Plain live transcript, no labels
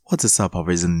What is up,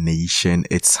 Arisen Nation?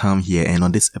 It's Sam here, and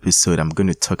on this episode, I'm going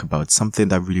to talk about something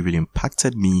that really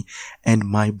impacted me and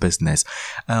my business.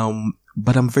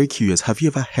 But I'm very curious. Have you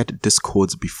ever heard this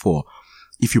quote before?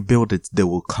 If you build it, they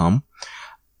will come.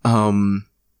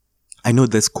 I know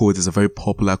this quote is a very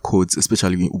popular quote,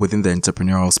 especially within the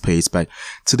entrepreneurial space, but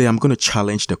today I'm going to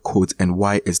challenge the quote and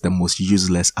why it's the most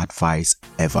useless advice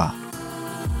ever.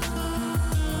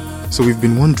 So we've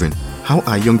been wondering, how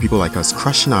are young people like us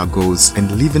crushing our goals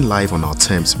and living life on our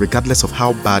terms regardless of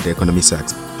how bad the economy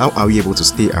sucks? How are we able to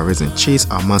stay arisen, chase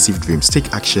our massive dreams,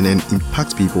 take action and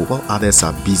impact people while others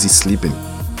are busy sleeping?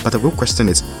 But the real question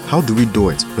is, how do we do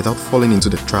it without falling into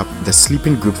the trap the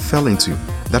sleeping group fell into?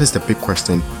 That is the big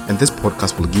question, and this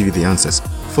podcast will give you the answers.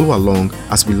 Follow along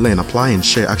as we learn, apply and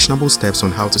share actionable steps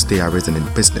on how to stay arisen in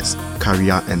business,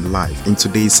 career and life in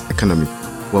today's economy.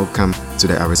 Welcome to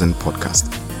the Arisen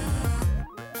Podcast.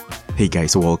 Hey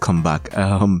guys, welcome back.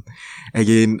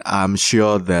 Again, I'm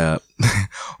sure the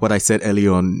what I said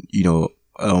earlier on,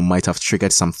 might have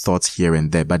triggered some thoughts here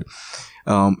and there, but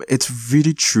it's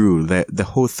really true that the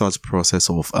whole thought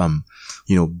process of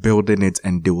building it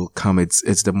and they will come,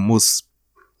 it's the most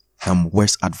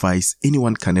worst advice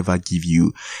anyone can ever give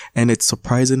you. And it's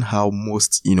surprising how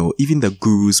most, even the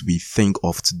gurus we think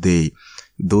of today,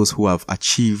 those who have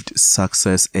achieved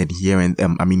success and here and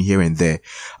there,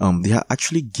 they are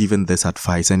actually given this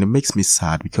advice, and it makes me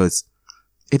sad because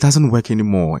it doesn't work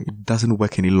anymore. It doesn't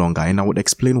work any longer, and I would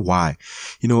explain why.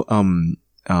 In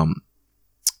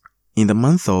the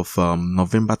month of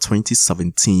November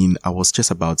 2017, I was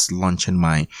just about launching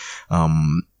my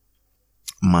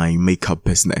makeup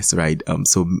business, right?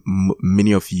 So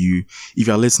many of you, if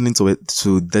you're listening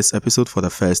to this episode for the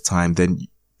first time, then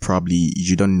probably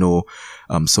you don't know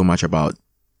so much about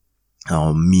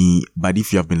me. But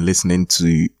if you have been listening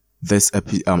to this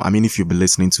if you've been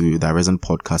listening to the Arisen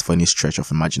podcast for any stretch of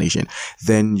imagination,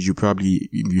 then you've probably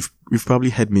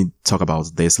heard me talk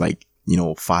about this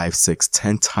 5, 6,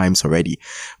 10 times already.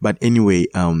 But anyway,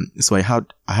 so I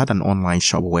had an online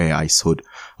shop where I sold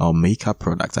makeup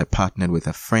products. I partnered with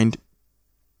a friend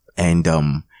and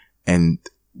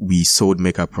we sold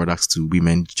makeup products to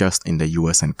women just in the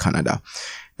US and Canada.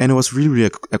 And it was really a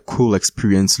cool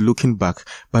experience looking back.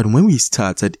 But when we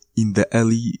started in the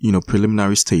early,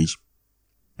 preliminary stage,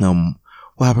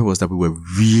 what happened was that we were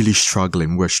really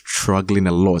struggling. We were struggling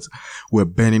a lot. We were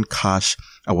burning cash.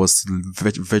 I was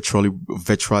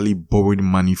virtually borrowing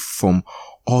money from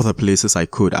all the places I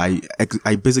could. I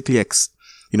basically,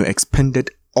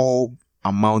 expended all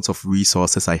amounts of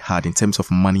resources I had in terms of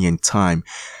money and time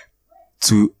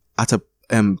to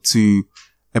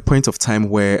a point of time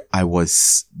where I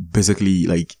was basically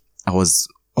I was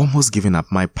almost giving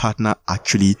up. My partner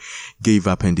actually gave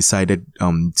up and decided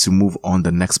to move on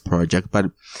the next project. But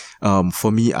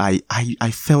for me, I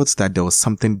felt that there was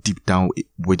something deep down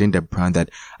within the brand that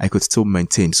I could still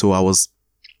maintain. So I was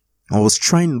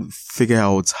trying to figure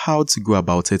out how to go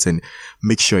about it and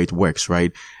make sure it works,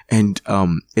 right? And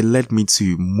it led me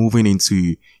to moving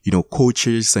into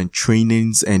coaches and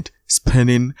trainings and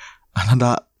spending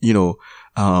another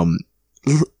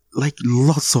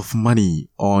lots of money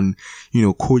on,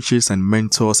 coaches and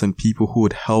mentors and people who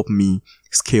would help me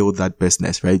scale that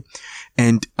business, right?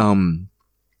 And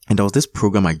there was this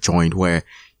program I joined where,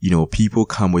 people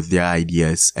come with their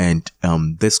ideas and,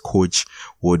 this coach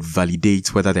would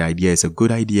validate whether the idea is a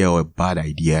good idea or a bad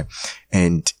idea.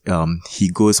 And, he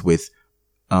goes with,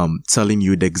 telling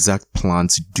you the exact plan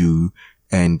to do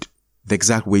and the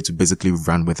exact way to basically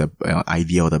run with the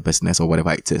idea or the business or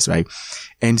whatever it is, right?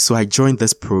 And so I joined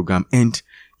this program and,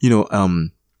 it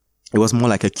was more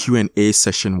like a Q&A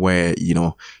session where,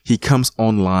 he comes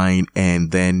online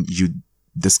and then you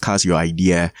discuss your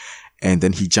idea and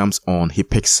then he jumps on, he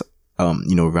picks,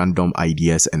 random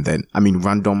ideas and then,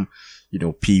 random,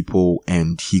 people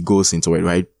and he goes into it,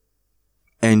 right?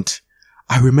 And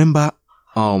I remember,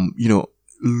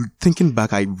 thinking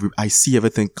back, I see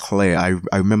everything clear. I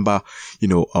remember,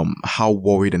 how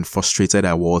worried and frustrated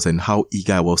I was and how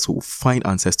eager I was to find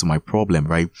answers to my problem,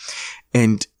 right?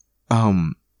 And,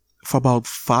 for about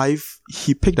 5,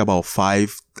 he picked about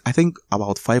 5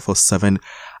 or 7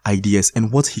 ideas.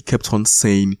 And what he kept on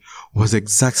saying was the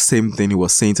exact same thing he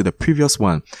was saying to the previous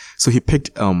one. So he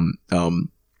picked one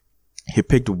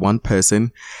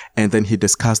person and then he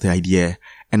discussed the idea.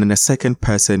 And then the second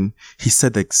person, he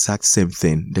said the exact same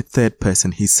thing. The third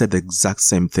person, he said the exact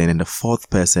same thing. And the fourth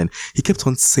person, he kept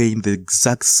on saying the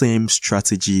exact same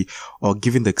strategy or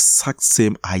giving the exact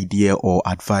same idea or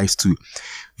advice to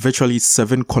virtually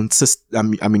 7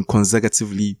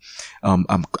 consecutively,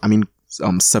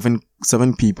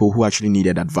 7 people who actually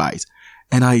needed advice.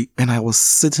 And I was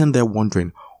sitting there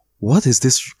wondering, what is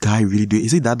this guy really doing?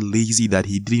 Is he that lazy that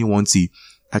he didn't want to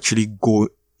actually go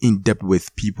in depth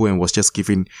with people and was just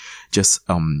giving just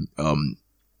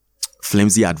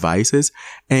flimsy advices?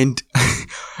 And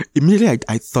immediately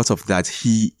I thought of that.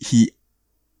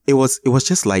 It was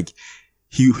just like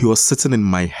he was sitting in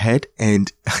my head,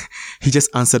 and he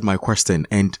just answered my question,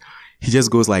 and he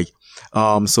just goes like,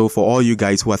 so for all you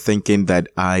guys who are thinking that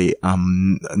I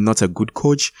am not a good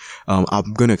coach,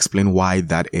 I'm going to explain why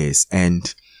that is.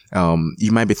 And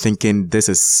you might be thinking this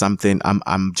is something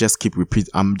I'm just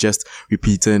repeating, I'm just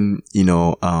repeating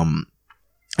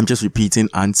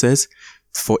answers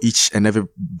for each and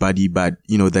everybody, but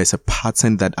there's a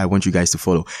pattern that I want you guys to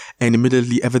follow. And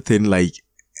immediately everything like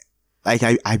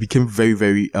I became very,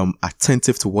 very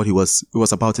attentive to what he was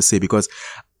about to say, because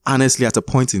honestly, at a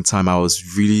point in time, I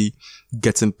was really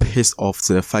getting pissed off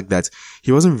to the fact that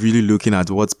he wasn't really looking at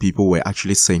what people were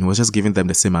actually saying. He was just giving them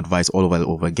the same advice all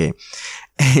over again.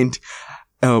 And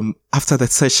after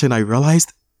that session, I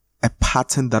realized a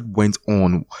pattern that went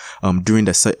on during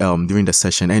the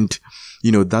session, and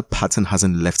that pattern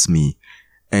hasn't left me.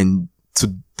 And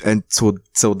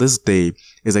so this day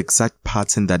is the exact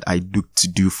pattern that I look to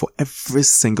do for every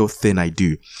single thing I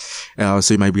do.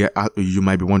 So you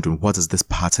might be wondering, what is this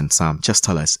pattern, Sam? Just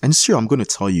tell us. And sure, I'm going to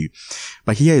tell you.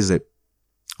 But here is it.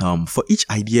 For each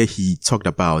idea he talked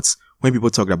about, when people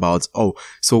talked about,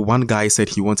 so one guy said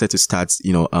he wanted to start,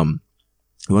 he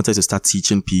wanted to start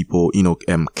teaching people,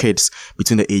 kids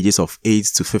between the ages of 8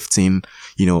 to 15,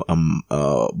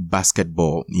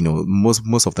 basketball.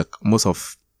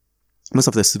 Most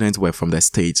of the students were from the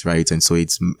States, right? And so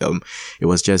it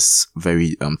was just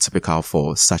very typical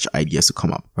for such ideas to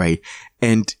come up, right?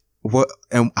 And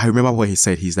I remember what he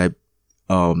said. He's like,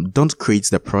 don't create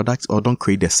the product or don't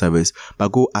create the service,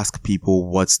 but go ask people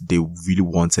what they really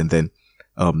want and then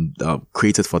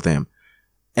create it for them.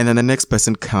 And then the next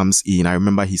person comes in. I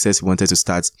remember he says he wanted to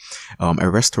start a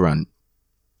restaurant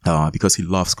because he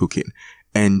loves cooking.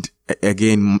 And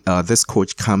again, this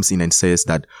coach comes in and says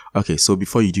that, okay, so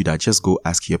before you do that, just go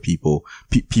ask your people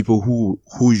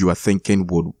who you are thinking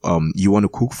would, you want to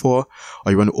cook for,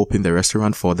 or you want to open the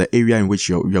restaurant for, the area in which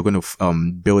you're going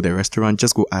to, build a restaurant.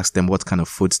 Just go ask them what kind of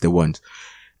foods they want.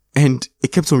 And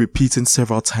it kept on repeating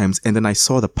several times. And then I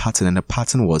saw the pattern, and the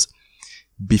pattern was,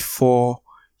 before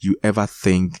you ever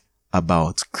think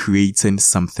about creating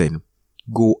something,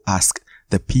 go ask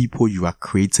the people you are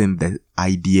creating the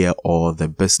idea or the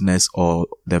business or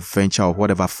the venture or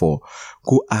whatever for.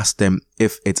 Go ask them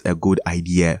if it's a good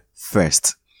idea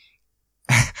first.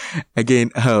 Again,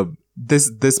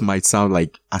 this might sound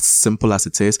like as simple as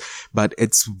it is, but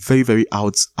it's very, very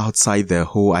outside the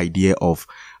whole idea of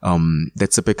the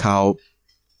typical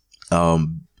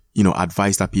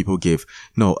advice that people give.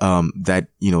 No, that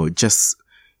just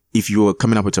if you're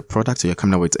coming up with a product or you're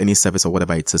coming up with any service or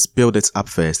whatever it is, build it up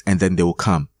first and then they will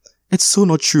come. It's so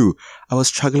not true. I was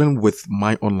struggling with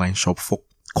my online shop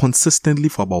consistently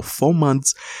for about 4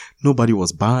 months. Nobody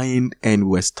was buying, and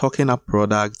we were stocking up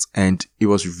products, and it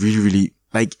was really, really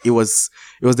like, it was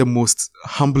the most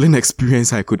humbling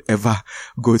experience I could ever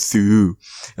go through,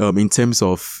 in terms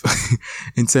of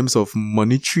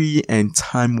monetary and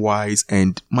time wise,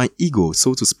 and my ego,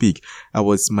 so to speak.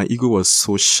 My ego was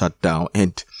so shut down,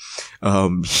 and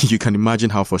you can imagine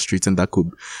how frustrating that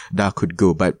could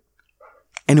go.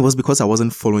 And it was because I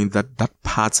wasn't following that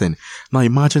pattern. Now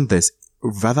imagine this.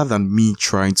 Rather than me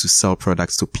trying to sell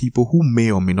products to people who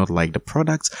may or may not like the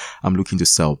products I'm looking to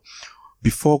sell,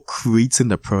 before creating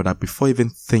the product, before even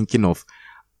thinking of,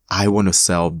 I want to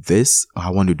sell this, or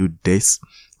I want to do this,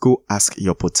 go ask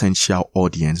your potential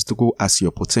audience, to go ask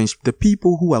the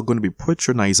people who are going to be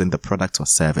patronizing the product or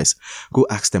service. Go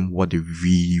ask them what they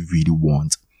really, really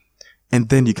want. And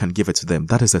then you can give it to them.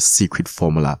 That is a secret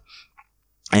formula.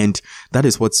 And that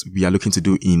is what we are looking to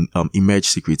do in Emerge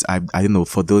Secrets. I don't know,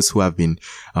 for those who have been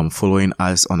following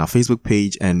us on our Facebook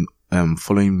page and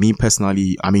following me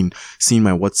personally, seeing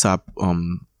my WhatsApp,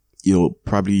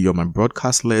 probably you're my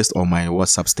broadcast list or my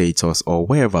WhatsApp status or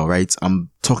wherever, right? I'm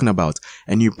talking about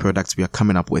a new product we are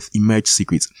coming up with, Emerge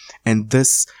Secrets. And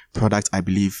this product, I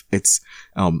believe it's,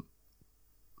 I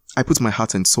put my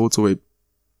heart and soul to it.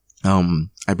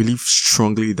 I believe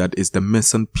strongly that is the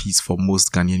missing piece for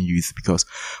most Ghanaian youth, because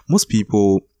most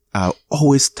people are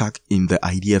always stuck in the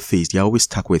idea phase. They're always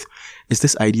stuck with, is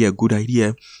this idea a good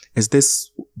idea? Is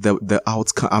this the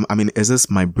outcome? Is this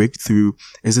my breakthrough?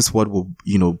 Is this what will,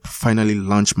 finally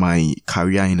launch my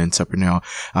career in in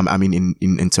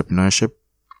entrepreneurship?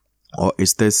 Or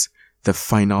is this the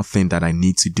final thing that I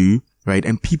need to do? Right?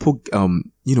 And people,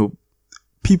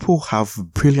 people have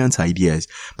brilliant ideas,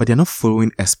 but they're not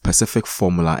following a specific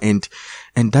formula. And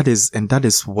that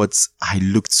is what I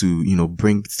look to,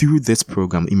 bring through this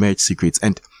program, Emerge Secrets.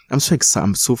 And I'm so excited.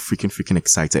 I'm so freaking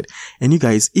excited. And you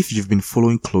guys, if you've been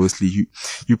following closely,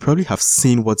 you probably have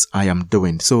seen what I am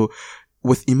doing. So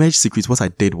with Emerge Secrets, what I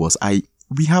did was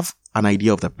we have an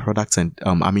idea of the product and,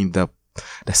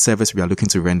 the service we are looking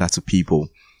to render to people.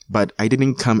 But I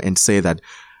didn't come and say that,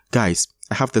 guys,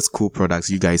 I have this cool product.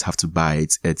 You guys have to buy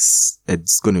it. It's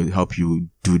going to help you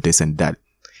do this and that.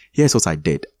 Here's what I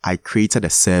did. I created a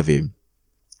survey.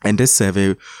 And this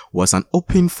survey was an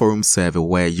open forum survey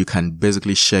where you can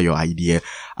basically share your idea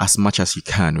as much as you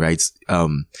can, right?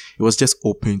 It was just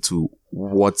open to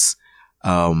what,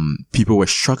 people were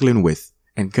struggling with.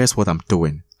 And guess what I'm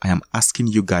doing? I am asking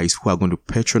you guys who are going to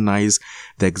patronize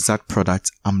the exact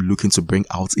product I'm looking to bring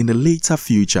out in the later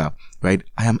future, right?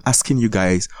 I am asking you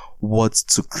guys what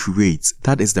to create.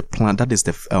 That is the plan. That is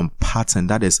the pattern.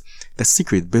 That is the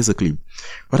secret, basically.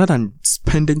 Rather than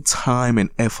spending time and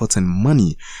effort and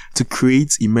money to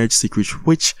create Emerge Secrets,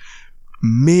 which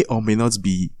may or may not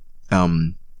be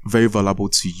very valuable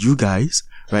to you guys,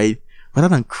 right? Rather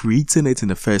than creating it in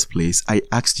the first place, I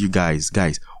asked you guys,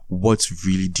 what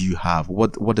really do you have?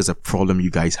 What is a problem you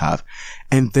guys have?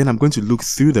 And then I'm going to look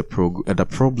through the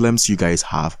problems you guys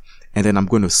have, and then I'm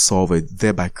going to solve it,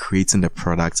 thereby creating the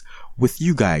product with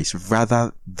you guys,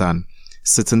 rather than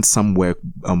sitting somewhere,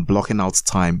 blocking out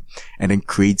time and then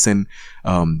creating,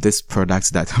 this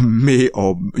product that may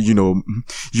or,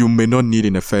 you may not need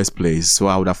in the first place. So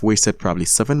I would have wasted probably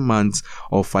 7 months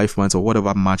or 5 months or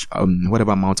whatever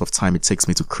amount of time it takes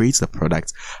me to create the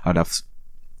product. I would have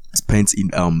spent in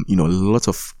a lot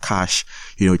of cash,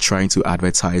 trying to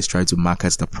advertise, trying to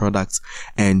market the product,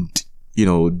 and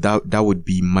that would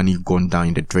be money gone down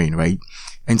in the drain, right?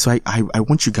 And so I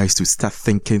want you guys to start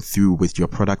thinking through with your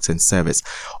product and service,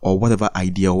 or whatever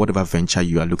idea or whatever venture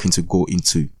you are looking to go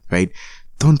into, right?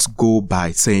 Don't go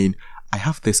by saying, I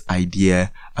have this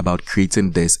idea about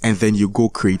creating this, and then you go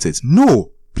create it.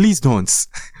 No, please don't.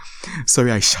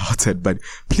 Sorry, I shouted, but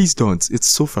please don't. It's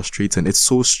so frustrating. It's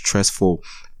so stressful.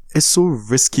 It's so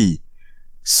risky.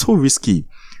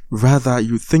 Rather,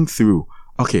 you think through,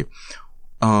 okay,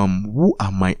 who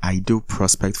are my ideal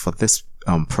prospect for this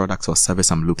product or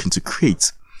service I'm looking to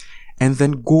create? And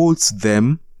then go to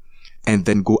them and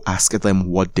then go ask them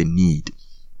what they need.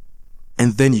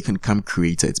 And then you can come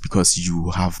create it, because you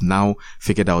have now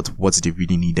figured out what they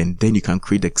really need, and then you can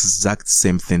create the exact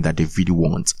same thing that they really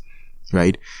want,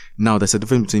 right? Now, there's a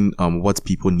difference between what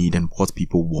people need and what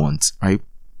people want, right?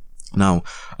 Now,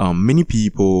 most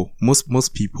people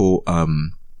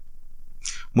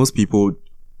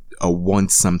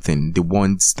want something. They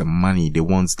want the money, they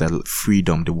want the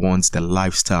freedom, they want the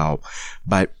lifestyle.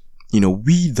 But,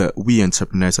 we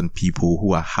entrepreneurs and people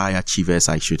who are high achievers,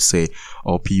 I should say,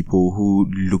 or people who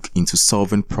look into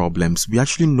solving problems, we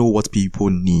actually know what people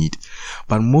need.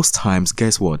 But most times,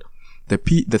 guess what? The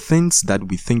things that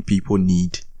we think people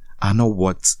need are not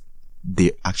what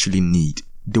they actually need.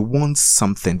 They want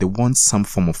something. They want some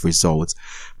form of result.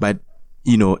 But,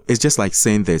 it's just like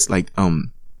saying this, like,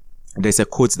 there's a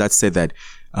quote that said that,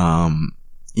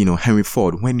 Henry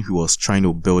Ford, when he was trying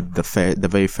to build the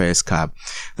very first car,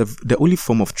 the only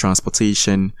form of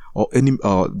transportation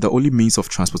the only means of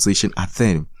transportation at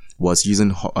then was using,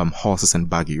 horses and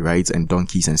buggy, right? And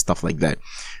donkeys and stuff like that,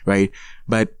 right?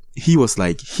 But he was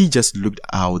like, he just looked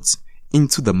out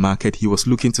into the market he was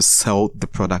looking to sell the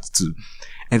product to,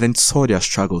 and then saw their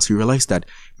struggles. He realized that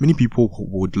many people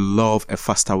would love a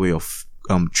faster way of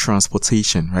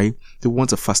transportation, right? They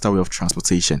want a faster way of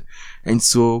transportation. And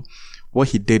so what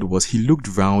he did was he looked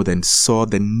around and saw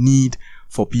the need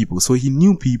for people. So he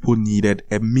knew people needed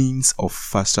a means of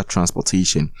faster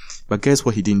transportation. But guess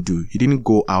what he didn't do? He didn't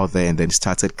go out there and then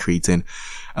started creating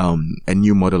a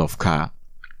new model of car.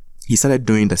 He started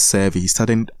doing the survey. He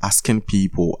started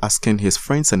asking his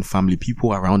friends and family,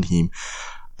 people around him,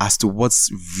 as to what's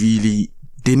really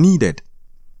they needed,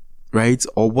 right?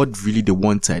 Or what really they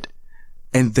wanted.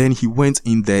 And then he went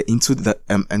in there into the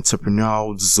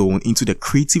entrepreneurial zone, into the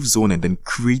creative zone, and then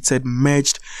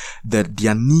merged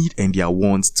their need and their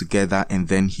wants together. And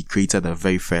then he created the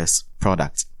very first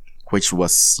product, which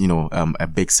was, a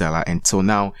big seller. And so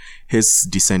now his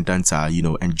descendants are,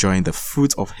 enjoying the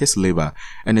fruit of his labor.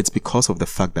 And it's because of the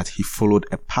fact that he followed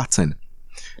a pattern.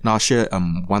 Now I'll share,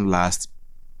 one last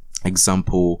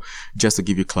example just to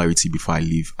give you clarity before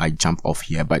I jump off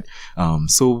here. But,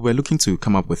 so we're looking to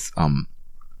come up with,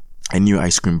 a new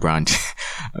ice cream brand.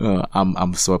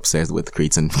 I'm so obsessed with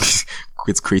creating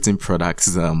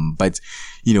products. But,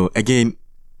 again,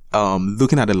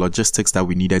 looking at the logistics that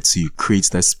we needed to create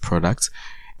this product,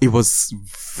 it was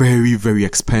very, very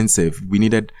expensive. We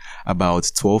needed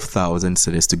about 12,000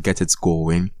 cedis to get it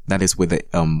going. That is with the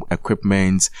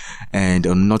equipment and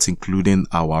not including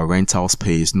our rental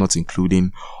space, not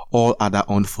including all other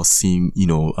unforeseen,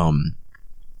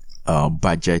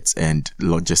 budgets and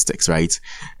logistics, right?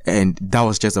 And that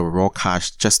was just a raw cash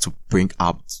just to bring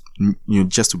up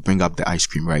the ice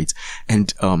cream, right?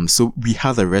 And so we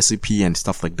had a recipe and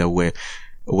stuff like that where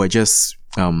we're just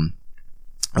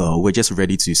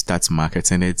ready to start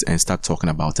marketing it and start talking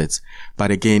about it.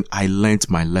 But again, I learned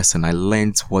my lesson. I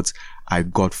learned what I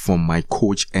got from my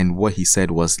coach, and what he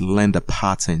said was, learn the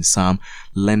pattern, Sam,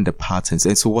 learn the patterns.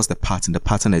 And so what's the pattern? The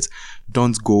pattern is,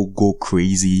 don't go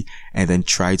crazy and then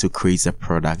try to create a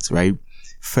product, right?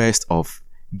 First off,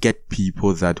 get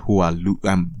people get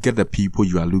the people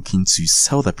you are looking to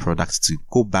sell the product to,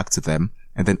 go back to them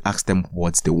and then ask them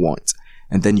what they want.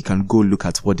 And then you can go look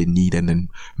at what they need and then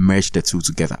merge the two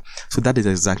together. So that is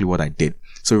exactly what I did.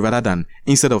 So rather than,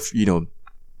 instead of,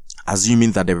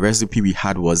 assuming that the recipe we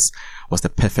had was the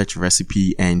perfect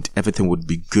recipe and everything would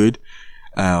be good,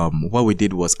 what we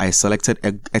did was I selected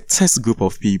a test group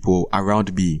of people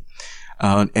around me.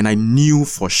 And I knew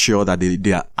for sure that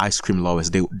they are ice cream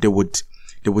lovers. They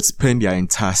would spend their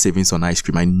entire savings on ice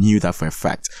cream. I knew that for a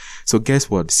fact. So guess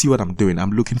what? See what I'm doing?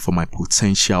 I'm looking for my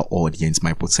potential audience,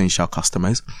 my potential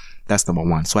customers. That's number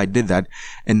one. So I did that.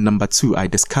 And number two, I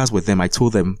discussed with them. I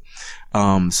told them,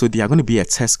 so they are going to be a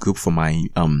test group for my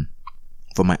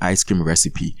ice cream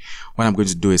recipe. What I'm going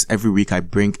to do is every week I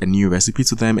bring a new recipe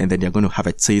to them, and then they're going to have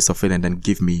a taste of it and then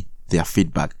give me their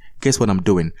feedback. Guess what I'm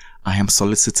doing? I am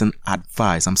soliciting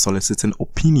advice. I'm soliciting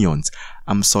opinions.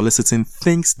 I'm soliciting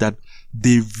things that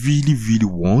they really, really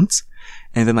want.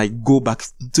 And then I go back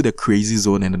to the crazy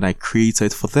zone and then I create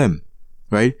it for them.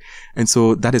 Right? And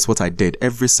so that is what I did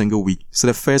every single week. So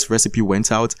the first recipe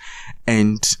went out,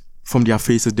 and from their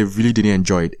faces, they really didn't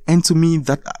enjoy it. And to me,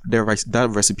 that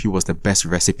recipe was the best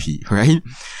recipe, right?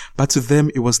 But to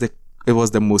them, it was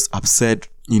the most absurd,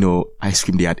 ice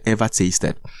cream they had ever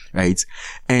tasted, right?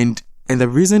 And the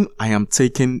reason I am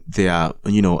taking their,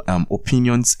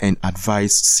 opinions and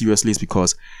advice seriously is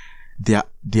because they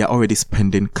are already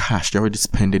spending cash. They're already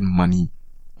spending money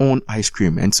on ice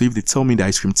cream. And so if they tell me the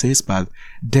ice cream tastes bad,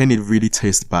 then it really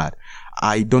tastes bad.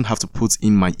 I don't have to put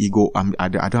in my ego. I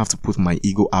don't have to put my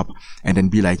ego up and then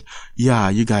be like, yeah,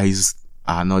 you guys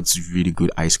are not really good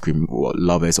ice cream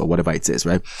lovers or whatever it is,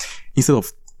 right? Instead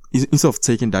of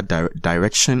taking that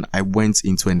direction, I went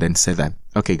into and then said that,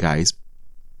 okay, guys,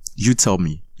 you tell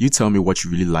me what you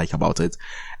really like about it.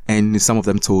 And some of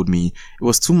them told me it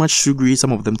was too much sugary.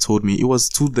 Some of them told me it was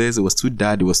too this, it was too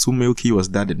that, it was too milky, it was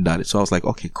that and that. So I was like,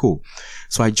 okay, cool.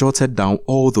 So I jotted down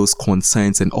all those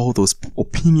concerns and all those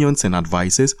opinions and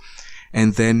advices,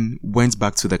 and then went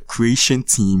back to the creation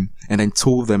team and then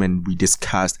told them, and we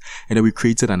discussed, and then we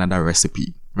created another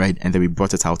recipe, right? And then we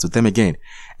brought it out to them again,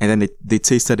 and then they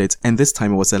tasted it, and this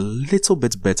time it was a little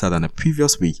bit better than the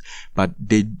previous week, but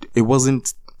it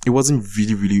wasn't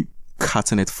really, really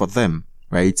cutting it for them.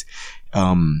 Right.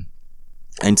 And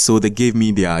so they gave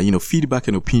me their, feedback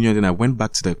and opinion. And I went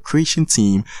back to the creation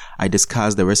team. I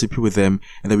discussed the recipe with them,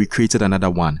 and then we created another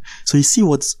one. So you see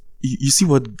what's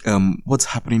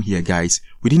happening here, guys.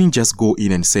 We didn't just go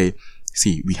in and say,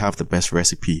 see, we have the best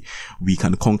recipe. We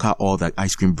can conquer all the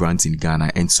ice cream brands in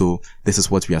Ghana. And so this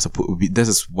is what this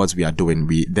is what we are doing.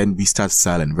 Then we start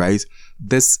selling, right?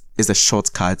 This is a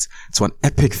shortcut to an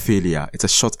epic failure.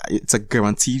 It's a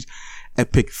guaranteed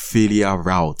epic failure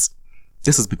route.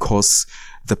 This is because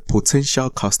the potential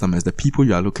customers, the people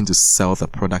you are looking to sell the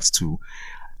products to,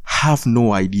 have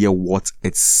no idea what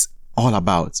it's all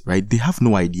about, right? They have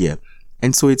no idea.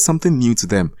 And so it's something new to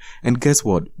them. And guess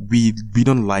what? We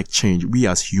don't like change. We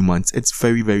as humans, it's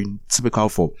very, very typical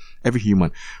for every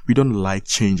human. We don't like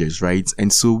changes, right?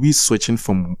 And so we're switching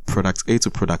from product A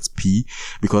to product B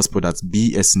because product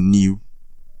B is new.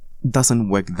 Doesn't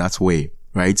work that way.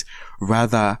 Right?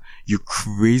 Rather, you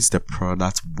create the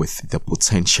product with the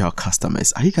potential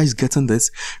customers. Are you guys getting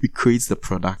this? We create the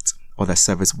product or the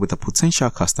service with the potential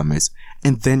customers,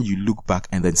 and then you look back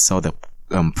and then sell the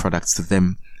products to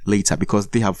them later because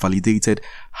they have validated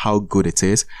how good it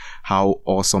is, how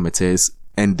awesome it is,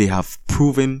 and they have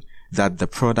proven that the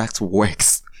product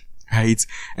works. Right?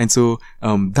 And so,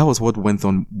 that was what went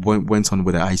on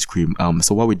with the ice cream.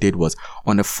 So what we did was,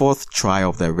 on the fourth try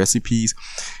of the recipes,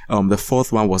 the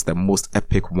fourth one was the most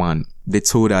epic one. They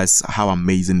told us how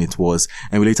amazing it was,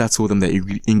 and we later told them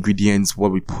the ingredients,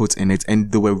 what we put in it, and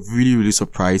they were really, really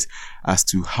surprised as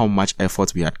to how much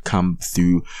effort we had come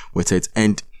through with it.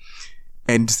 And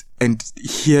And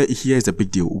here is a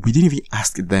big deal. We didn't even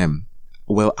ask them.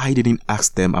 Well, I didn't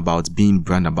ask them about being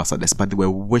brand ambassadors, but they were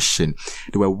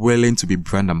willing to be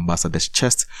brand ambassadors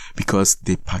just because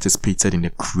they participated in the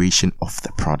creation of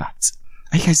the product.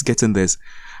 Are you guys getting this?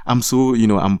 I'm so,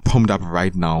 I'm pumped up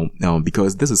right now,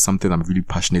 because this is something I'm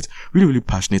really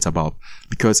passionate about,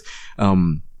 because,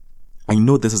 I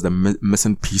know this is the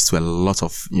missing piece to a lot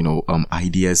of,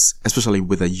 ideas, especially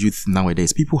with the youth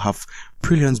nowadays. People have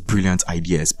brilliant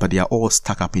ideas, but they are all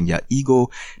stuck up in their ego.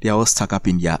 They are all stuck up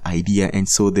in their idea. And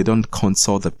so they don't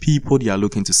consult the people they are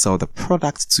looking to sell the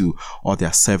product to or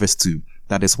their service to.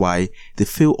 That is why they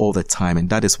fail all the time. And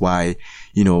that is why,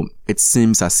 it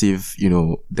seems as if,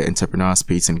 the entrepreneurial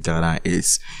space in Ghana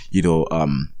is,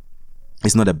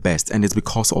 it's not the best. And it's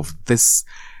because of this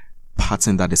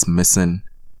pattern that is missing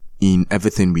in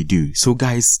everything we do. So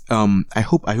guys, I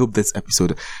hope this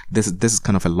episode, this is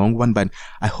kind of a long one, but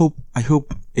I hope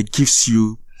it gives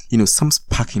you, some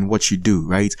spark in what you do,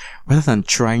 right? Rather than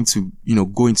trying to,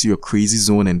 go into your crazy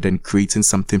zone and then creating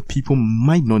something people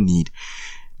might not need.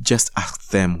 Just ask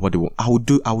them what they want. I would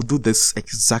do this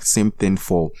exact same thing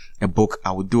for a book.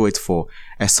 I would do it for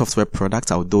a software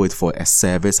product. I would do it for a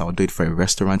service. I would do it for a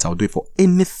restaurant. I would do it for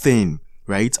anything.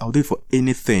 Right? I'll do it for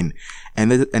anything.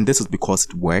 And this is because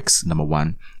it works. Number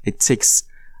one, it takes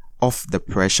off the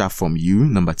pressure from you.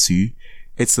 Number two,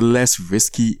 it's less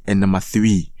risky. And number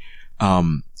three,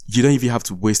 you don't even have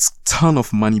to waste a ton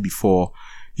of money before,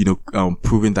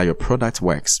 proving that your product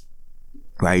works.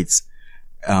 Right?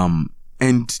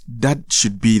 And that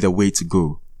should be the way to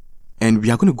go. And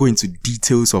we are going to go into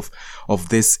details of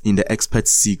this in the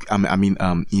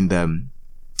in the,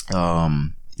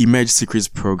 Emerge Secrets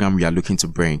program we are looking to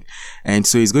bring. And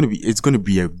so it's going to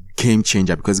be a game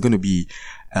changer, because it's going to be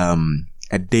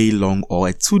a day long or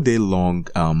a 2-day long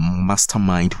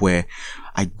mastermind where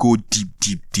I go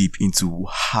deep into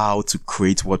how to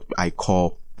create what I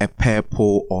call a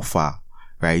purple offer,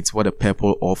 right? What a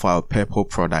purple offer, a purple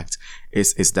product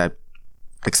is that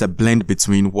it's a blend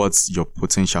between what your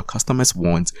potential customers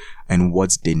want and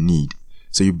what they need.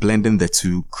 So you blending the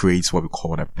two creates what we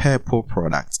call a purple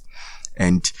product.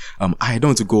 And I don't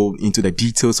want to go into the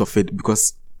details of it,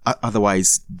 because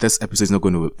otherwise this episode is not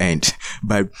going to end.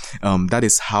 But that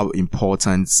is how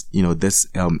important this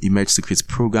Emerge Secrets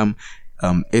program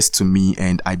is to me,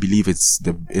 and I believe is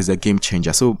a game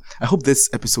changer. So I hope this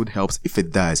episode helps. If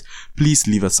it does, please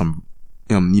leave us some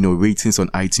ratings on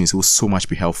iTunes. It will so much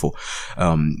be helpful,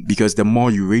 because the more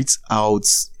you rate out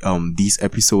these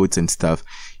episodes and stuff,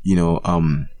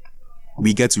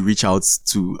 we get to reach out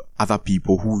to other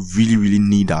people who really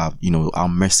need our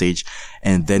message.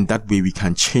 And then that way we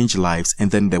can change lives,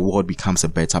 and then the world becomes a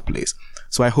better place.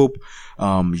 So I hope,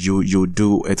 you'll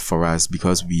do it for us,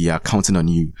 because we are counting on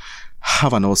you.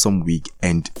 Have an awesome week,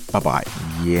 and bye-bye.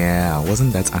 Yeah,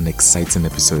 wasn't that an exciting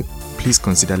episode? Please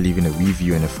consider leaving a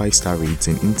review and a 5-star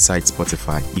rating inside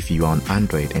Spotify if you are on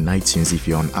Android, and iTunes if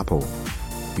you're on Apple.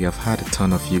 We have had a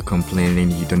ton of you complaining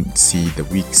you don't see the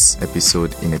week's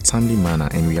episode in a timely manner,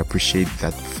 and we appreciate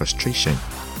that frustration.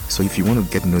 So if you want to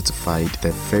get notified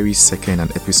the very second an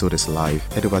episode is live,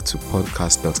 head over to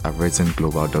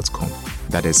podcast.arisenglobal.com.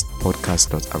 That is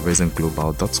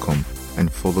podcast.arisenglobal.com,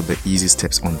 and follow the easy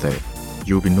steps on there.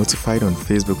 You'll be notified on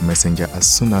Facebook Messenger as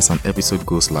soon as an episode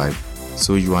goes live,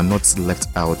 so you are not left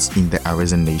out in the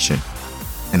Arisen Nation.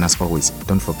 And as always,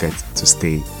 don't forget to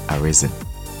stay arisen.